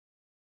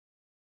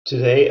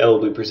Today I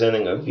will be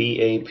presenting a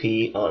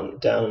VAP on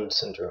Down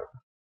syndrome.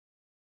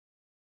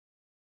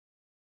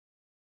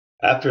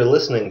 After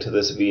listening to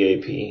this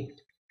VAP,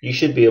 you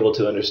should be able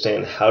to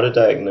understand how to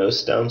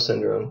diagnose Down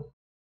syndrome,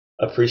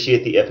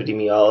 appreciate the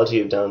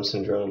epidemiology of Down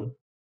syndrome,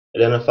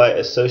 identify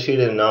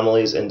associated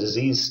anomalies and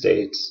disease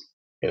states,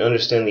 and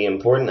understand the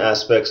important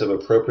aspects of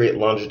appropriate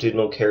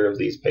longitudinal care of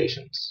these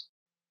patients.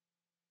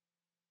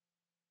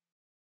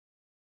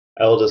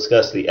 I will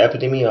discuss the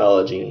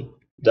epidemiology,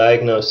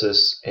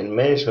 diagnosis, and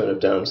management of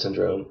Down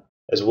syndrome,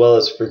 as well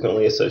as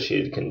frequently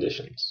associated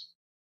conditions.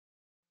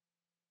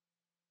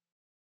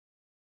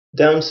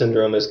 Down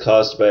syndrome is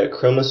caused by a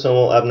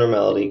chromosomal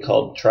abnormality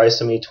called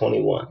trisomy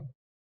 21.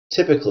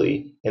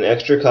 Typically, an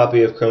extra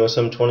copy of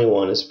chromosome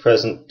 21 is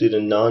present due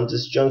to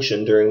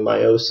non-disjunction during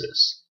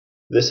meiosis.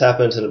 This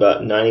happens in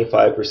about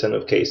 95%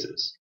 of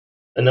cases.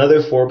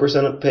 Another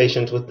 4% of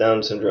patients with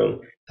Down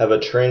syndrome have a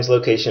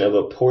translocation of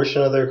a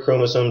portion of their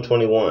chromosome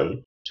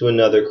 21 to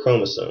another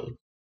chromosome,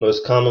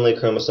 most commonly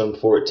chromosome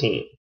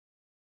 14.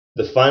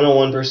 The final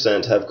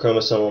 1% have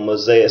chromosomal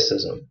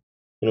mosaicism,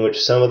 in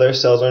which some of their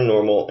cells are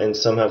normal and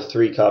some have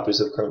 3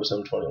 copies of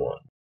chromosome 21.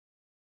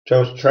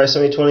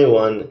 Trisomy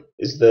 21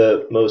 is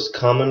the most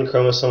common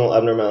chromosomal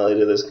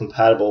abnormality that is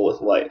compatible with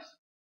life.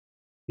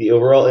 The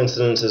overall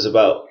incidence is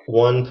about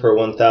 1 per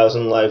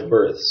 1,000 live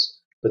births,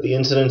 but the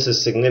incidence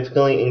is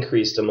significantly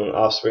increased among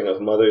offspring of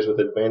mothers with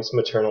advanced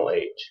maternal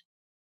age.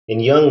 In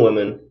young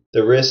women,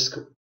 the risk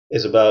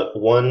is about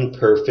 1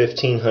 per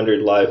 1,500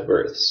 live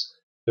births.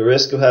 The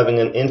risk of having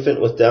an infant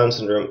with Down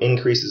syndrome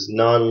increases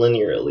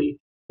non-linearly,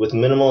 with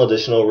minimal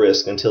additional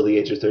risk until the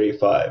age of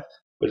 35,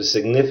 but a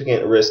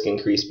significant risk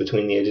increase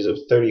between the ages of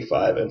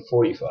 35 and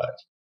 45.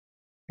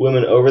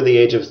 Women over the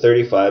age of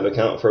 35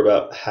 account for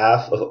about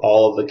half of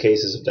all of the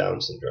cases of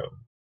Down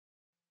syndrome.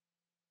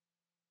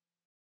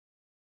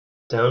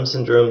 Down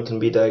syndrome can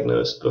be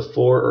diagnosed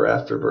before or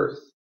after birth.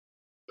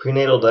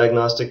 Prenatal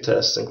diagnostic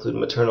tests include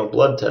maternal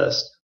blood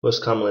test,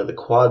 most commonly the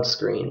quad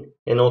screen,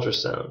 and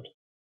ultrasound.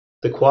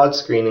 The quad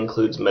screen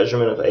includes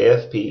measurement of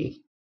AFP,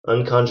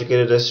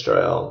 unconjugated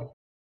estriol,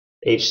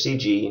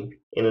 HCG,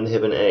 and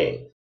inhibin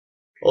A.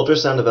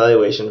 Ultrasound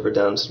evaluation for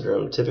Down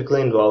syndrome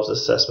typically involves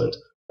assessment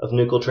of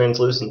nuchal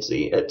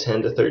translucency at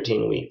 10 to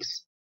 13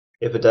 weeks.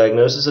 If a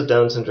diagnosis of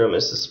Down syndrome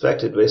is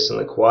suspected based on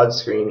the quad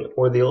screen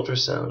or the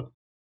ultrasound,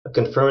 a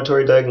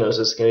confirmatory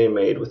diagnosis can be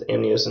made with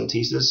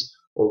amniocentesis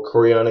or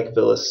chorionic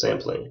villus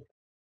sampling.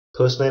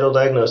 Postnatal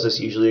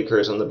diagnosis usually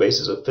occurs on the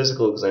basis of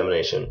physical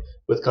examination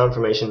with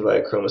confirmation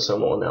via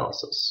chromosomal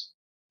analysis.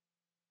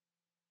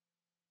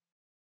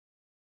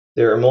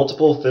 There are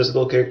multiple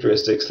physical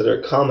characteristics that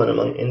are common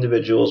among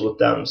individuals with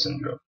Down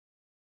syndrome.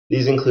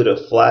 These include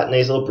a flat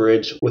nasal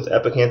bridge with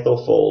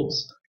epicanthal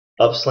folds,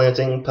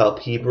 upslanting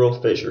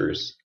palpebral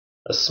fissures,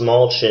 a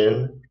small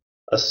chin,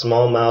 a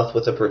small mouth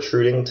with a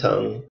protruding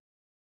tongue,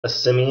 a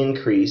simian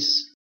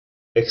crease,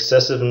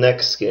 excessive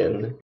neck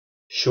skin,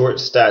 short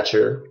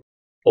stature,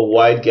 a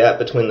wide gap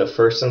between the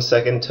first and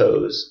second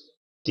toes,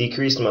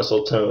 decreased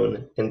muscle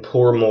tone, and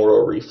poor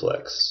motor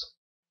reflex.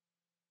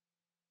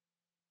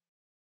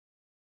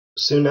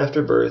 Soon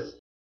after birth,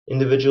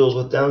 individuals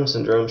with Down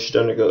syndrome should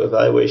undergo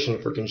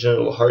evaluation for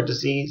congenital heart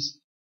disease,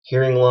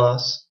 hearing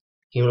loss,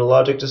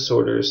 hematologic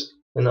disorders,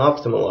 and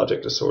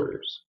ophthalmologic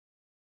disorders.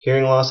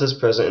 Hearing loss is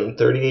present in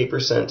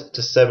 38%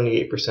 to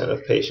 78%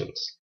 of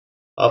patients.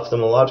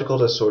 Ophthalmological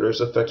disorders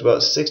affect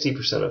about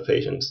 60% of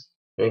patients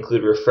and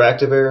include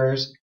refractive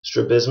errors,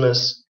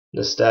 strabismus,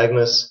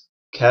 nystagmus,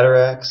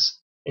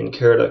 cataracts, and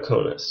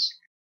keratoconus.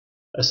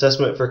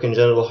 Assessment for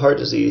congenital heart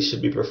disease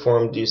should be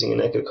performed using an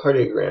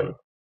echocardiogram,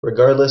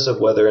 regardless of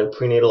whether a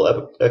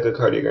prenatal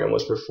echocardiogram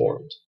was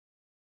performed.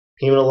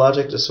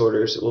 Hematologic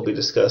disorders will be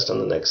discussed on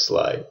the next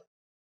slide.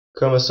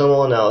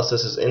 Chromosomal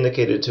analysis is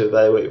indicated to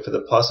evaluate for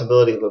the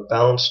possibility of a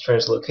balanced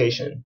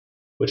translocation,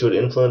 which would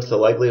influence the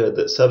likelihood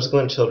that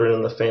subsequent children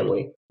in the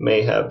family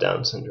may have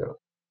Down syndrome.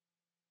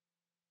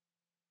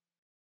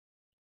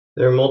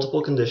 There are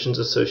multiple conditions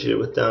associated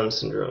with Down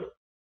syndrome.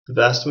 The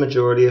vast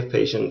majority of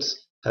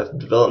patients have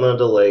developmental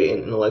delay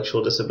and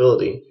intellectual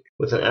disability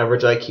with an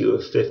average IQ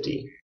of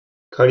 50.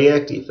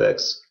 Cardiac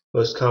defects,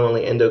 most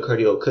commonly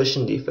endocardial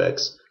cushion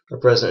defects, are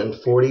present in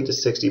 40 to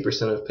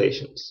 60% of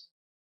patients.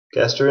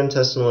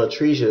 Gastrointestinal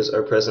atresias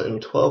are present in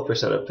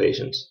 12% of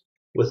patients,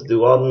 with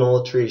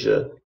duodenal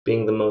atresia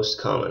being the most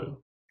common.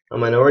 A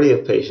minority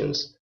of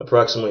patients,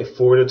 approximately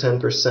 4 to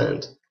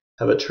 10%,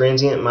 have a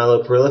transient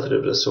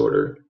myeloproliferative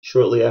disorder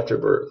shortly after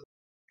birth.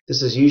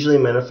 This is usually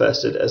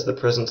manifested as the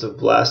presence of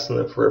blasts in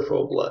the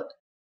peripheral blood.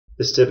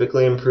 This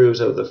typically improves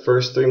over the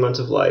first 3 months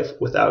of life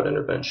without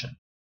intervention.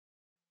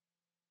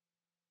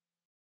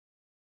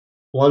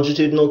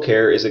 Longitudinal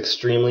care is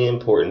extremely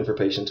important for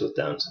patients with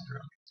Down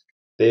syndrome.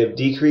 They have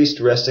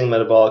decreased resting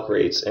metabolic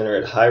rates and are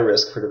at high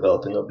risk for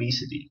developing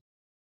obesity.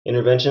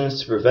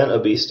 Interventions to prevent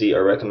obesity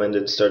are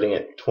recommended starting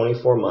at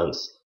 24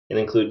 months and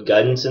include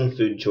guidance in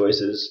food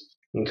choices,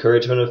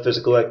 encouragement of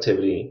physical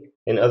activity,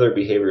 and other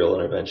behavioral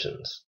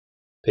interventions.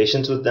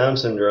 Patients with Down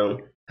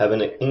syndrome have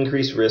an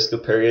increased risk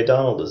of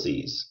periodontal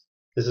disease.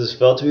 This is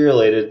felt to be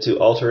related to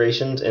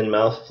alterations in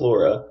mouth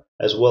flora,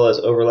 as well as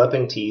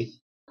overlapping teeth,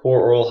 poor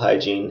oral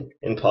hygiene,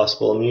 and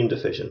possible immune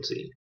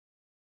deficiency.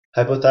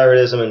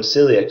 Hypothyroidism and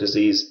celiac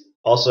disease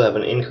also have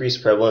an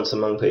increased prevalence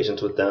among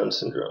patients with Down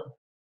syndrome.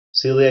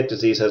 Celiac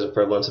disease has a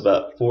prevalence of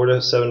about 4 to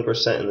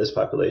 7% in this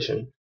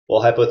population,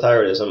 while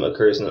hypothyroidism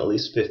occurs in at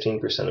least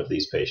 15% of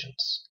these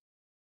patients.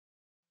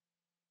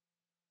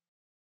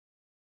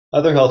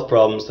 Other health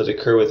problems that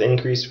occur with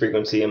increased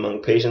frequency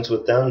among patients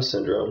with Down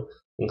syndrome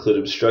include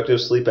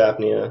obstructive sleep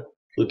apnea,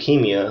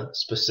 leukemia,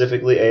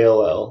 specifically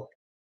ALL,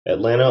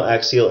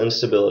 atlantoaxial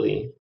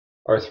instability,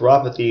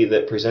 arthropathy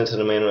that presents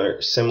in a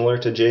manner similar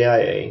to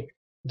JIA,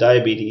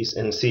 diabetes,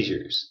 and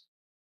seizures.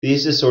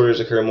 These disorders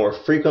occur more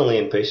frequently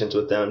in patients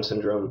with Down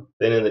syndrome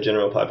than in the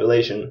general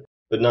population,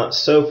 but not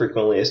so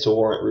frequently as to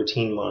warrant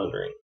routine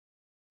monitoring.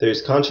 There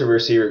is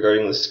controversy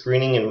regarding the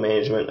screening and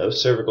management of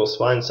cervical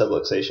spine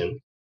subluxation,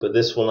 but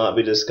this will not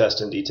be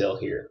discussed in detail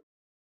here.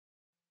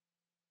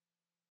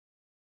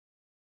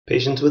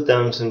 Patients with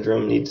Down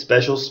syndrome need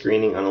special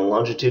screening on a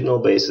longitudinal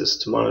basis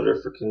to monitor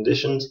for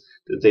conditions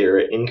that they are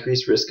at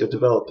increased risk of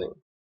developing.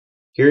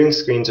 Hearing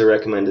screens are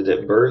recommended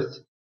at birth,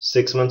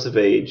 6 months of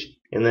age,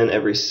 and then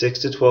every 6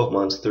 to 12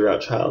 months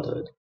throughout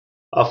childhood.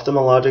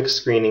 Ophthalmologic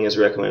screening is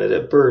recommended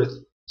at birth,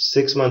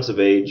 6 months of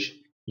age,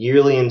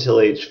 yearly until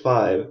age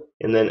 5,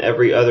 and then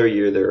every other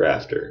year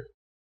thereafter.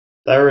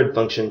 Thyroid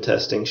function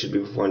testing should be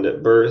performed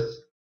at birth,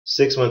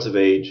 6 months of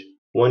age,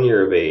 1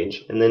 year of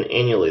age, and then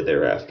annually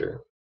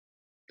thereafter.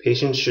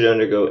 Patients should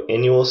undergo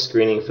annual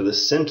screening for the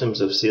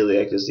symptoms of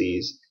celiac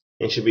disease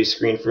and should be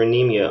screened for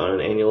anemia on an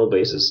annual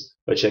basis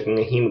by checking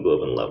a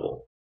hemoglobin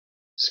level.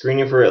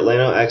 Screening for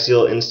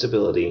atlantoaxial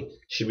instability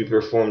should be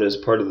performed as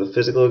part of the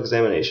physical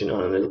examination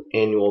on an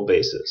annual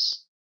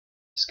basis.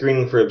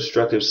 Screening for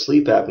obstructive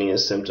sleep apnea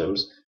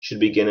symptoms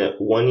should begin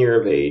at 1 year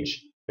of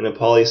age, and a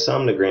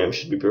polysomnogram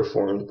should be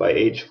performed by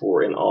age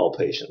 4 in all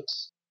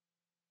patients.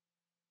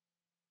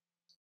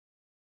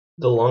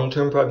 The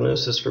long-term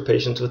prognosis for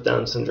patients with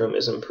Down syndrome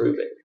is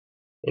improving.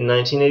 In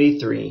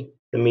 1983,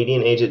 the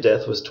median age at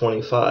death was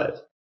 25,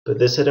 but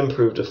this had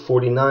improved to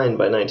 49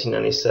 by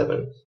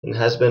 1997 and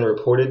has been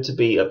reported to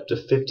be up to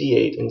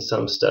 58 in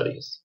some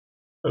studies.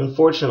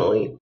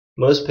 Unfortunately,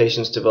 most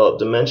patients develop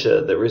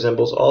dementia that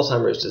resembles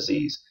Alzheimer's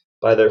disease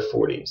by their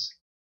 40s.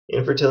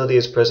 Infertility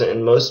is present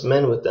in most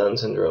men with Down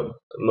syndrome,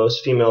 but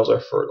most females are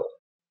fertile.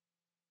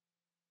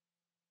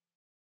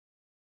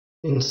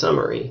 In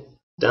summary,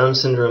 Down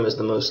syndrome is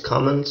the most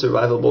common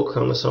survivable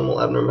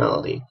chromosomal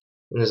abnormality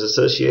and is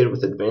associated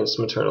with advanced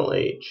maternal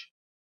age.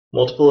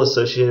 Multiple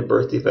associated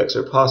birth defects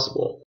are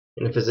possible,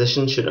 and a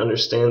physician should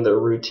understand their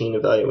routine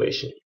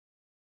evaluation.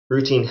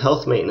 Routine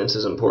health maintenance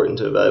is important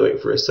to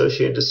evaluate for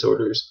associated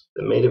disorders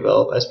that may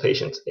develop as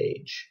patients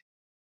age.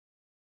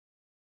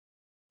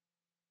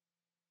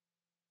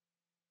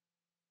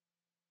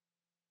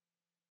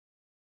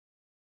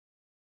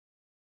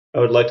 I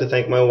would like to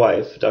thank my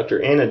wife,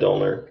 Dr. Anna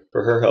Dolner,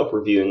 for her help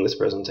reviewing this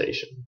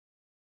presentation.